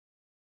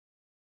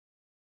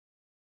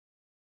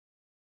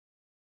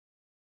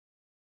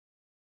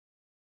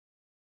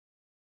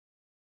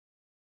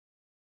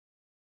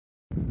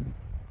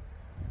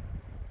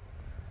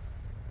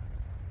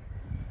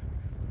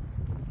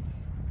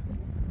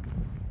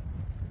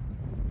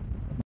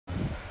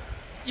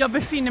Jag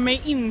befinner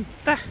mig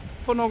inte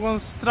på någon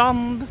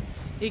strand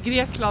i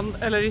Grekland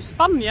eller i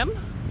Spanien,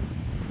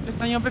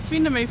 utan jag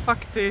befinner mig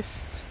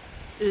faktiskt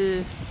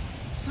i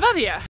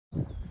Sverige.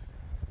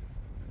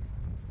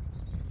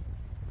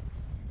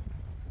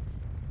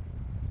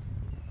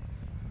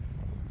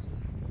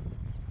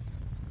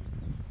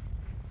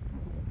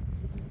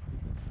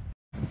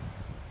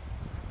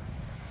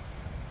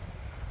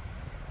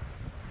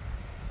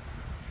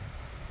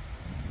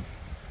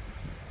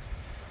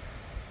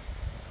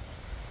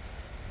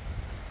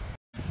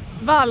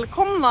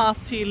 Välkomna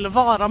till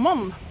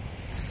Varamon,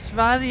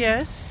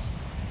 Sveriges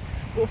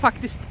och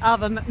faktiskt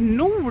även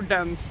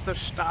Nordens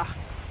största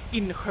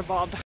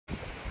insjöbad.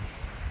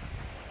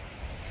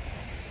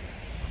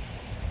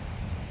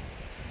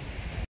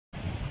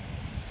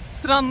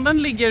 Stranden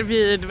ligger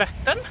vid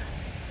Vättern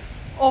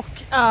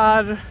och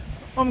är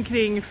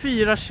omkring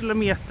 4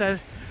 kilometer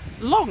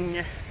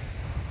lång.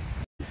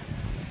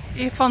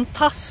 Det är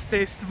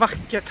fantastiskt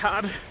vackert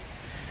här,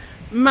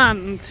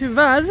 men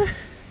tyvärr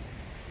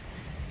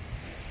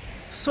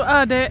så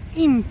är det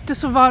inte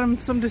så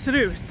varmt som det ser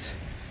ut.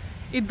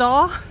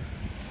 Idag,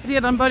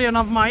 redan början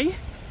av maj,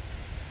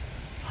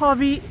 har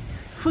vi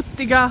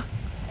futtiga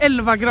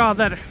 11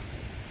 grader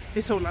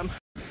i solen.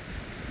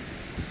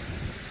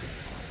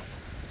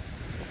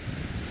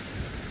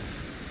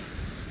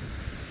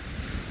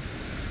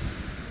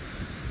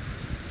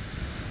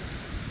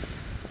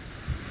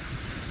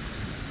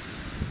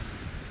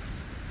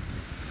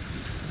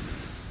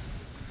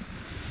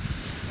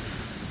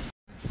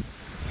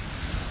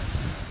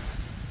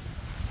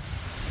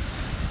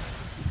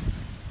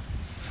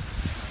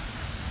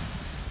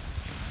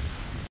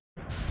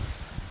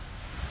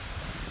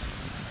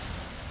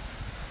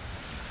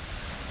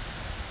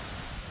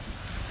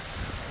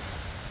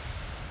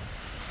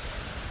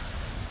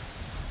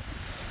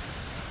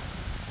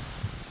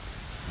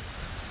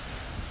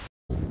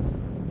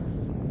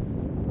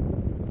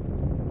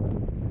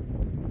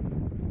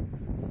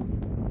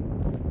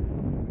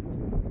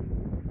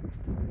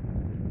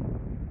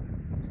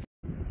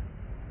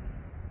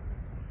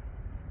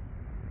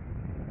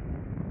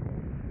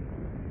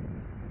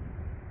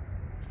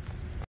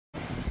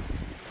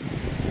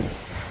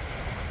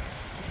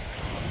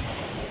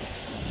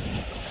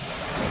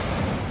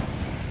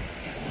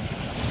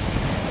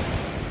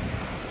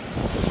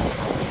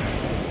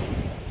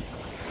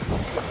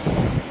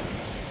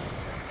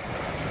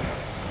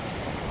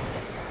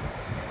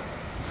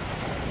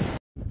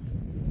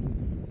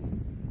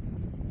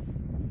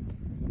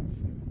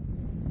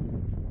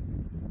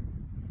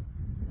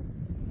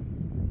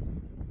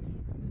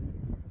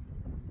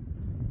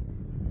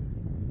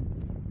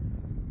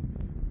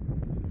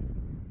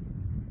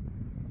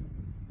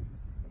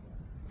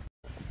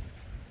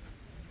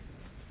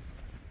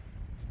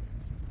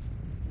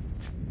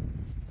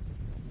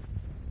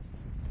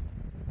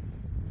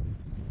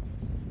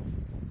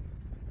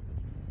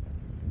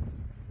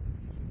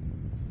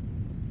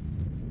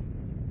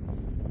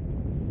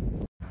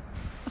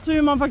 Så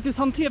hur man faktiskt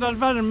hanterar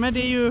värme,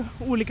 det är ju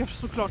olika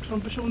såklart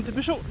från person till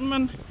person.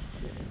 Men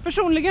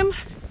personligen,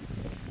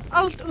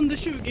 allt under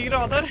 20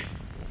 grader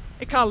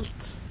är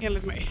kallt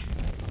enligt mig.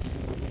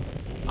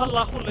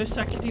 Alla håller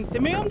säkert inte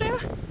med om det,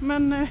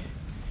 men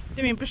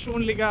det är min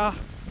personliga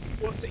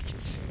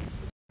åsikt.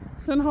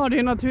 Sen har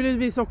det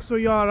naturligtvis också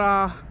att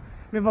göra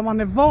med vad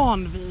man är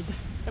van vid.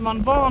 Är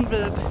man van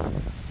vid,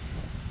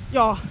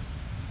 ja,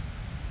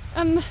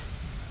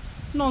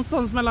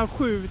 någonstans mellan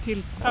 7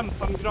 till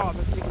 15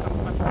 grader till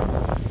exempel,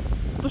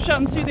 då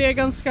känns ju det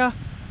ganska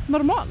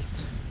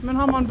normalt. Men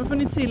har man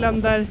befunnit sig i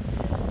länder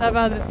där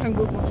vädret kan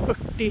gå upp mot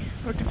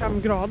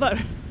 40-45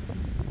 grader,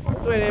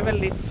 då är det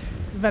väldigt,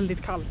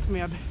 väldigt kallt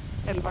med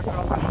 11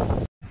 grader.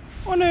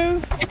 Och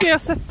nu ska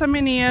jag sätta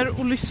mig ner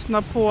och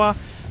lyssna på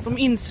de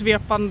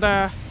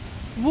insvepande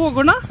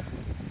vågorna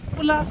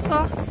och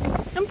läsa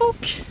en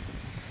bok.